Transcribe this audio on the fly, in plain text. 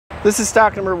This is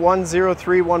stock number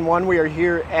 10311. We are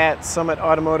here at Summit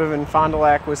Automotive in Fond du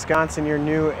Lac, Wisconsin, your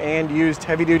new and used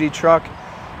heavy-duty truck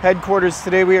headquarters.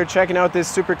 Today we are checking out this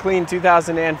super clean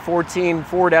 2014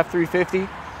 Ford F350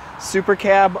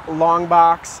 Supercab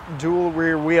Longbox dual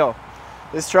rear wheel.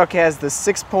 This truck has the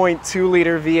 6.2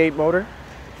 liter V8 motor.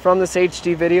 From this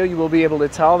HD video, you will be able to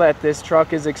tell that this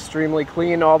truck is extremely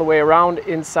clean all the way around,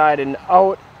 inside and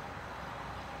out.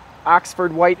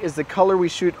 Oxford white is the color. We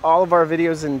shoot all of our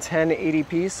videos in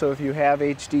 1080p, so if you have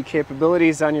HD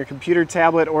capabilities on your computer,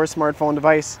 tablet, or smartphone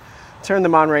device, turn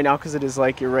them on right now because it is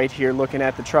like you're right here looking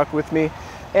at the truck with me.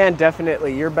 And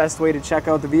definitely your best way to check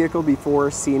out the vehicle before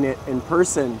seeing it in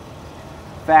person.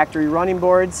 Factory running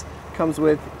boards, comes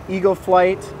with Eagle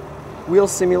Flight wheel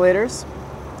simulators.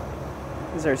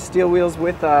 These are steel wheels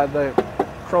with the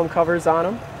chrome covers on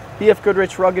them. BF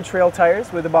Goodrich rugged trail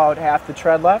tires with about half the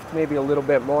tread left, maybe a little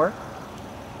bit more.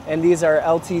 And these are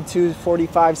LT2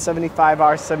 4575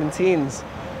 R17s.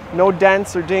 No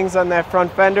dents or dings on that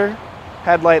front fender.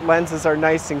 Headlight lenses are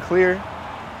nice and clear.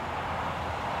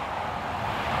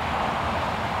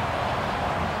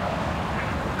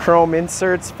 Chrome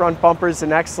inserts, front bumper's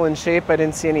in excellent shape. I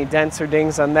didn't see any dents or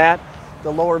dings on that.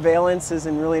 The lower valence is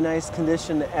in really nice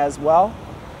condition as well.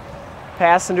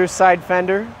 Passenger side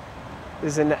fender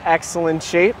is in excellent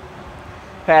shape.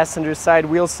 Passenger side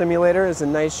wheel simulator is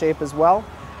in nice shape as well.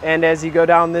 And as you go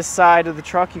down this side of the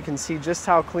truck, you can see just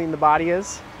how clean the body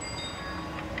is.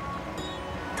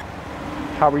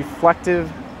 How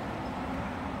reflective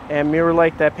and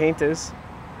mirror-like that paint is.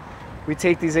 We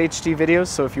take these HD videos,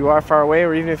 so if you are far away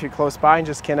or even if you're close by and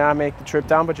just cannot make the trip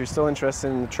down, but you're still interested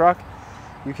in the truck,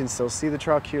 you can still see the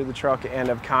truck, hear the truck, and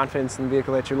have confidence in the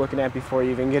vehicle that you're looking at before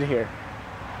you even get here.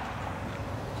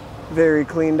 Very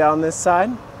clean down this side.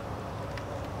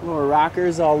 Lower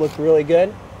rockers all look really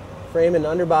good. Frame and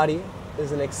underbody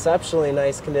is in exceptionally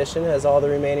nice condition, has all the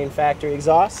remaining factory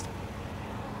exhaust.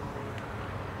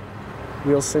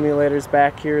 Wheel simulators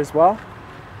back here as well.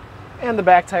 And the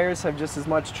back tires have just as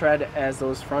much tread as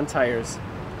those front tires.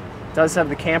 It does have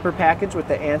the camper package with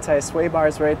the anti-sway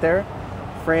bars right there.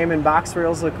 Frame and box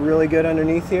rails look really good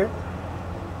underneath here.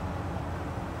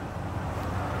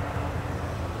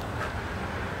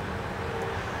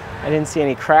 I didn't see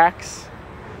any cracks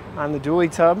on the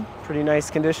dually tub, pretty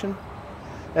nice condition.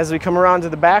 As we come around to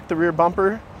the back, the rear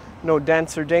bumper, no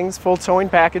dents or dings. Full towing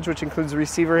package, which includes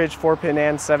receiver hitch, 4-pin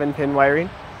and 7-pin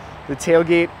wiring. The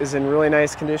tailgate is in really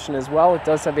nice condition as well. It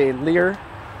does have a Leer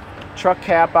truck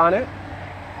cap on it.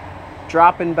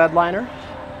 Drop-in bed liner.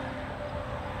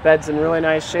 Bed's in really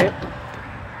nice shape.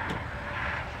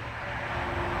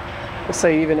 Looks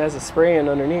like it even has a spray-in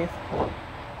underneath.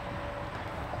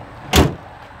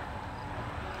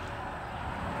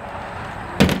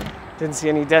 Didn't see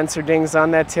any dents or dings on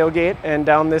that tailgate, and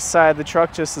down this side of the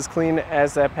truck just as clean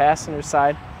as that passenger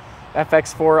side.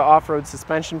 FX4 off-road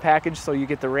suspension package, so you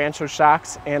get the Rancho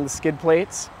shocks and the skid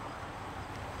plates.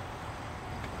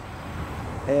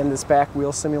 And this back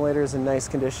wheel simulator is in nice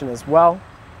condition as well.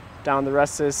 Down the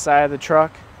rest of this side of the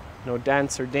truck, no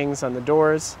dents or dings on the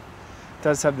doors. It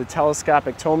does have the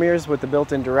telescopic tow mirrors with the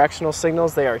built-in directional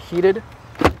signals. They are heated.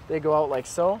 They go out like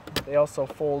so. They also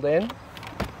fold in.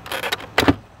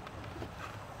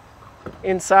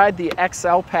 Inside, the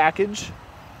XL package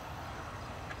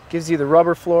gives you the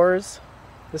rubber floors.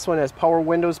 This one has power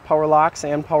windows, power locks,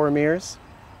 and power mirrors.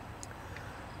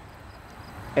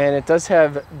 And it does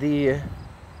have the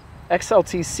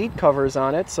XLT seat covers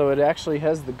on it, so it actually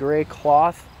has the gray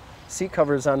cloth seat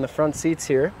covers on the front seats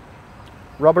here.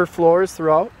 Rubber floors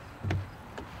throughout.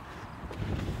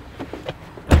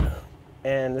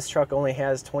 And this truck only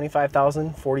has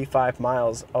 25,045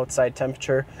 miles outside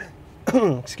temperature.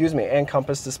 Excuse me, and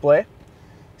compass display.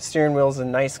 Steering wheel's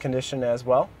in nice condition as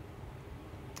well.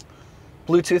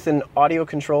 Bluetooth and audio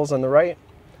controls on the right.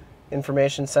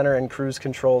 Information center and cruise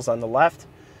controls on the left.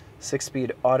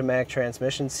 6-speed automatic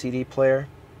transmission, CD player,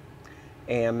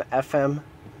 AM, FM,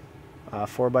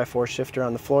 4x4 shifter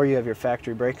on the floor. You have your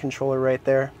factory brake controller right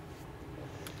there.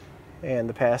 And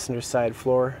the passenger side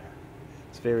floor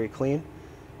is very clean.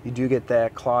 You do get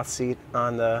that cloth seat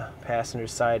on the passenger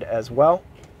side as well.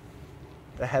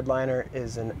 The headliner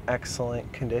is in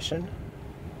excellent condition,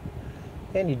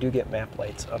 and you do get map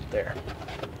lights up there.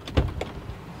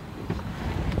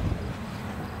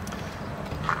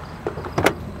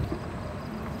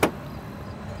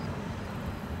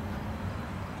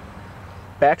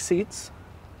 Back seats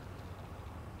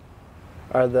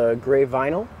are the gray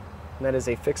vinyl, and that is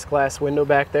a fixed glass window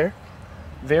back there.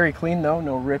 Very clean though,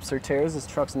 no rips or tears. This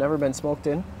truck's never been smoked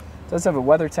in. It does have a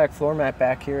WeatherTech floor mat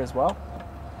back here as well.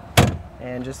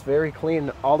 And just very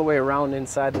clean all the way around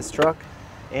inside this truck.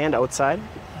 and outside.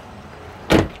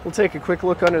 We'll take a quick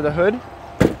look under the hood.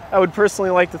 I would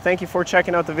personally like to thank you for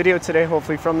checking out the video today.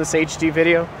 Hopefully from this HD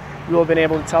video, you will have been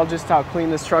able to tell just how clean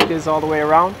this truck is all the way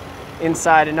around,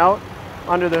 inside and out.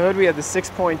 Under the hood, we have the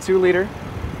 6.2 liter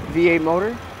V8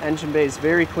 motor. Engine bay is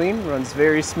very clean, runs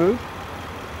very smooth.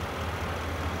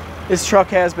 This truck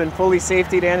has been fully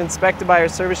safetied and inspected by our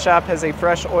service shop, has a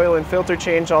fresh oil and filter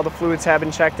change. All the fluids have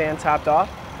been checked and topped off.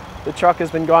 The truck has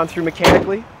been gone through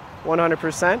mechanically,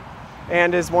 100%,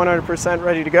 and is 100%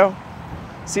 ready to go.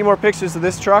 See more pictures of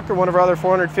this truck or one of our other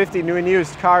 450 new and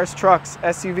used cars, trucks,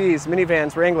 SUVs,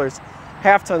 minivans, Wranglers,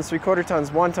 half tons, 3/4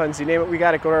 tons, 1 tons, you name it, we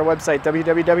got it. Go to our website,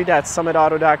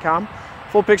 www.summitauto.com.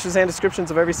 Full pictures and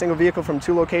descriptions of every single vehicle from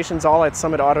 2 locations, all at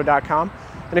summitauto.com.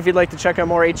 And if you'd like to check out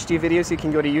more HD videos, you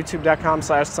can go to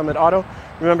youtube.com/summitauto.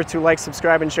 Remember to like,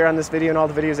 subscribe, and share on this video and all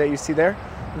the videos that you see there.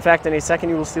 In fact, in a second,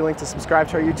 you will see a link to subscribe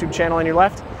to our YouTube channel on your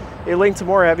left, a link to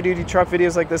more heavy-duty truck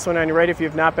videos like this one on your right. If you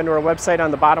have not been to our website,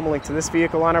 on the bottom, a link to this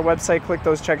vehicle on our website. Click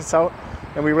those, check us out,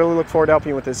 and we really look forward to helping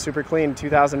you with this super clean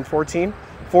 2014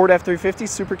 Ford F350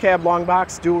 Supercab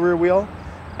Longbox Dual Rear Wheel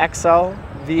XL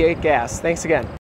V8 gas. Thanks again.